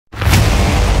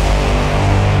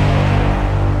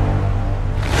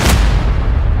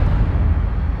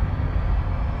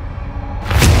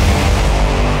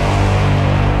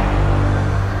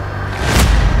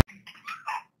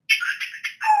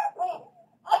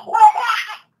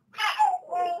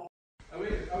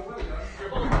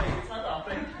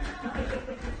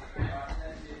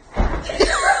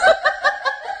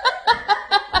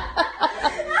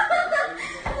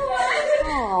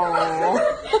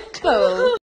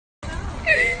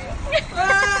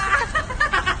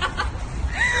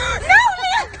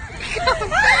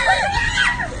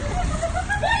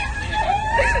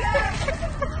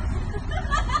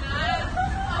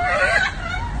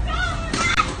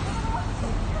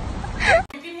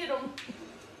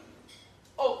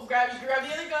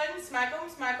Smack him,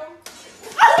 smack him.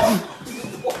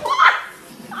 What?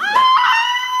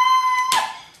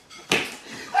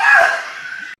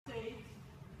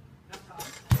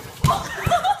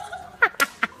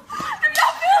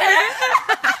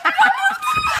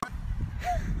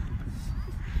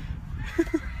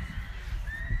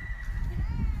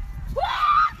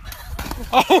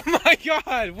 Oh my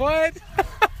God, what?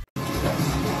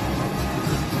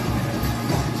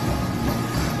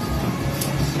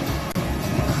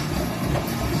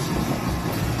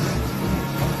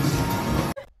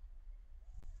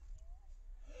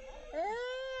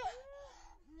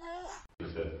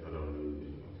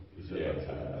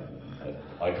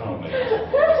 I can't make it.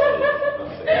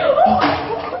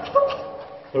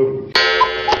 Oh.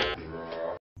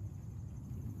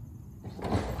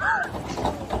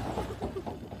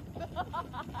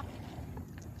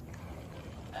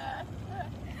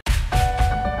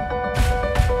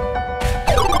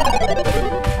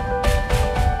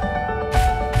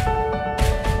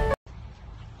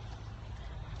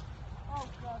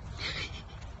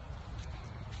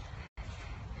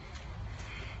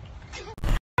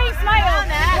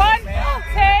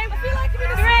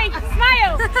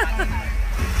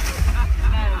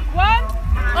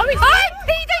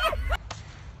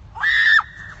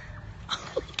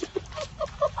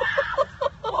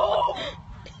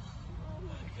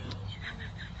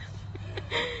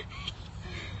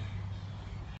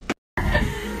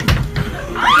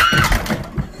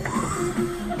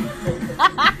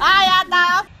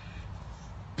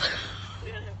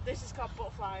 This is called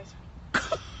butterflies.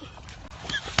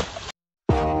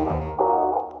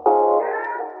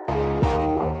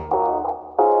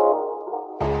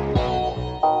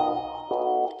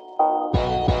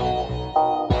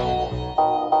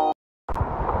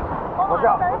 Watch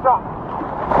out, watch out.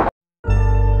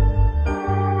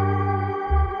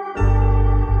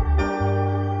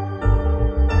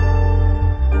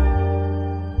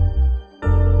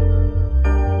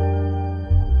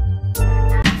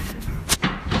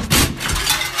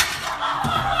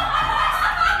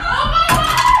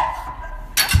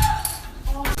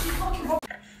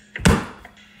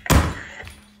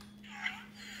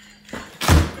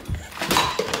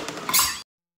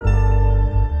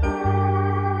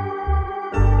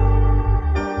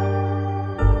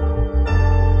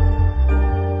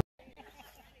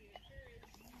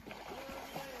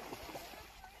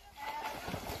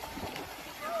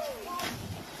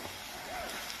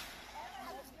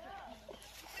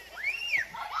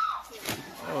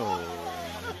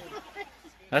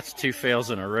 That's 2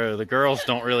 fails in a row. The girls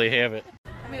don't really have it.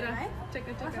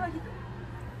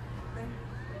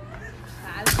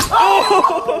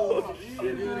 Oh!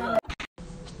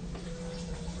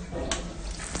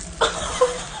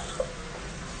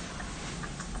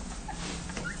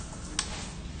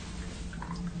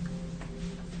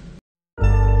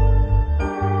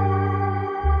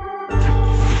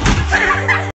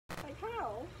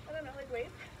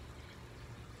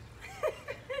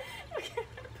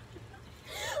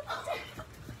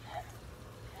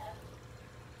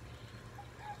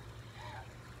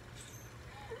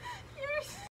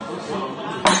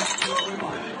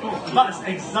 That's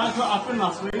exactly what happened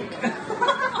last week.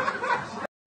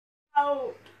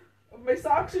 Oh, my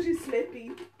socks are just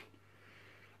slippy.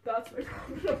 That's my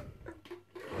problem.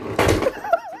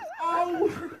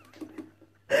 Oh!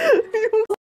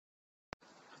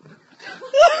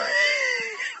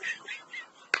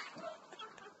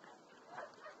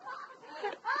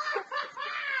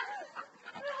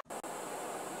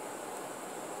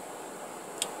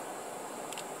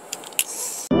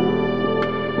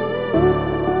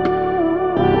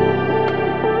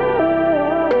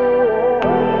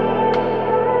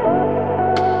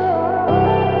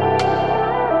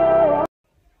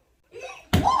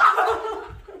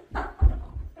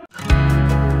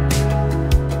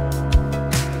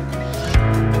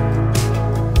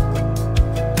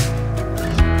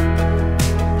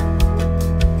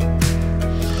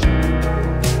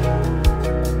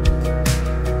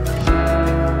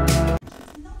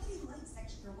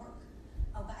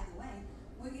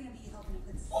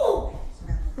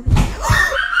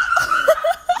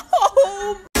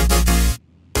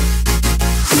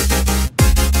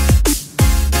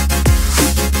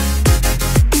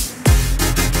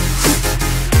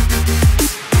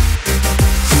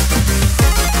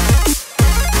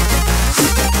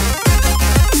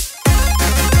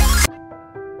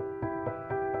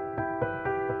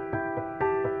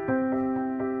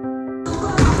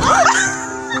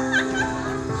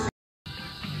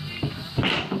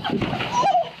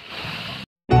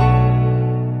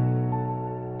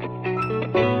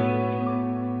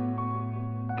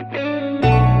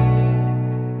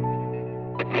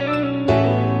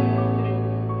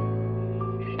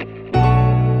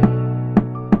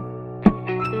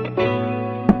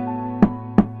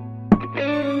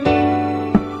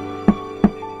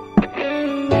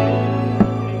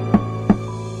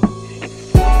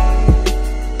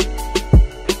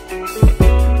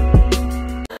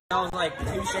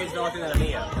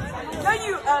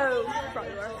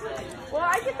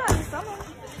 Okay?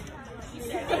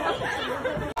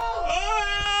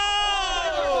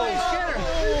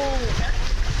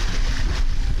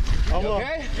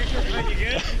 You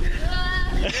good?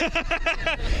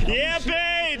 Yeah,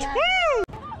 Paige! Woo!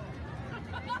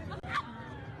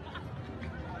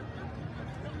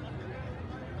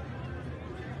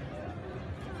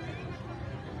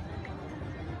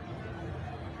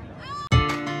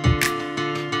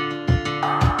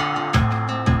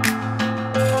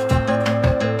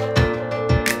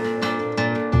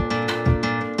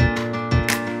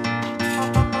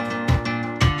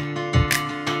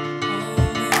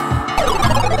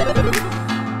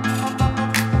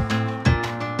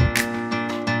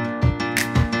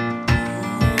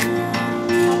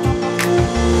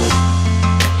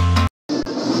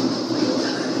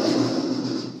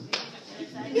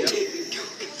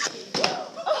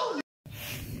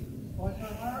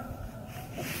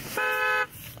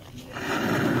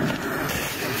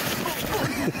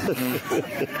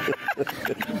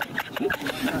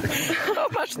 So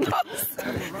much nuts.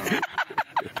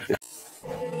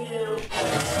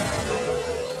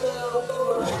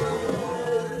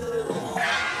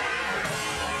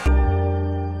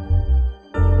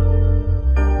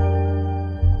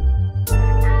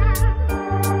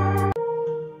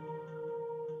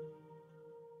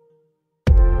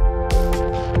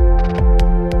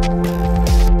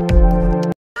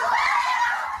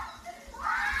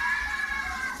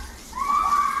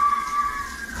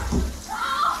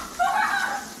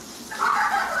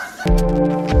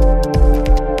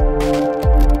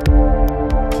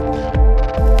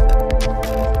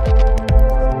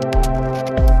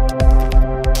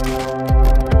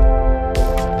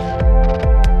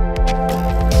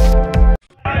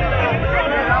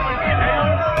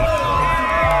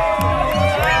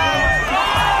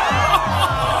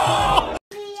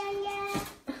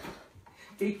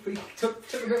 Took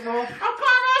a bit more. I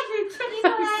can't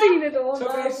have I've seen it all.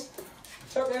 Took this.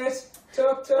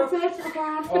 Took. That's it, I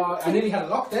can't. Oh, I nearly had a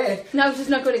lock there. No, it's just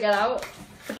not going to get out.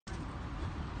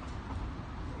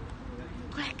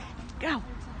 Quick, go.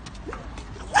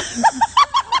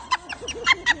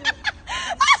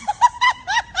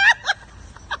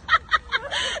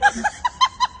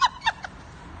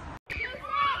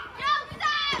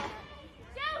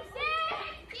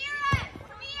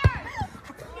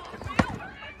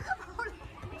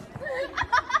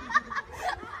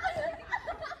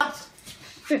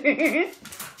 Yeah,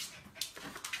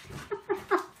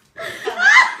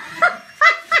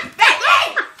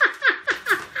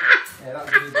 that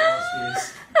really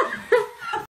was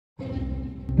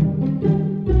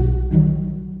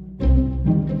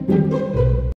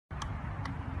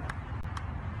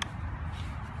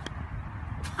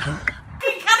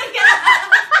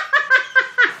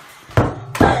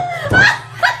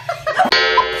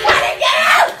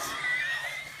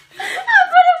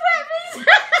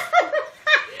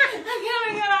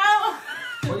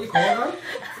What are you calling her?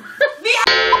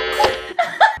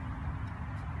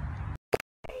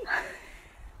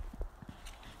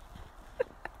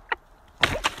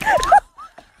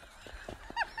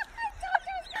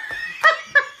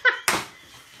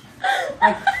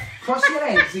 Cross your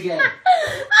legs again.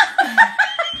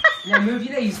 Now move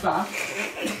your knees back.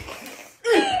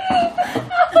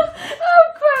 I'm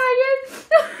crying.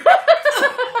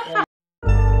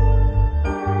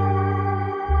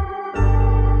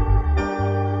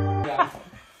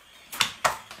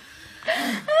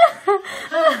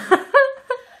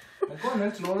 Go on then,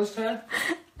 it's Laura's turn.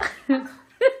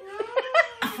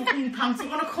 Fucking pants are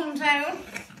gonna come down.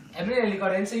 Emily nearly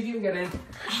got in, see if you can get in.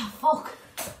 Fuck.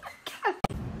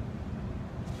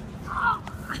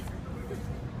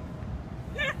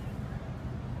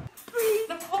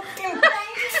 The fucking I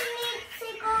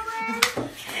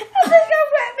think I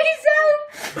wet myself.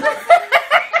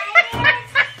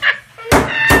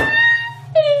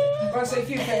 Go on, see if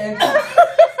you can get in.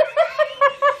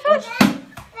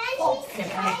 fucking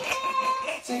heck.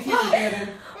 See if you can get in.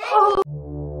 Oh.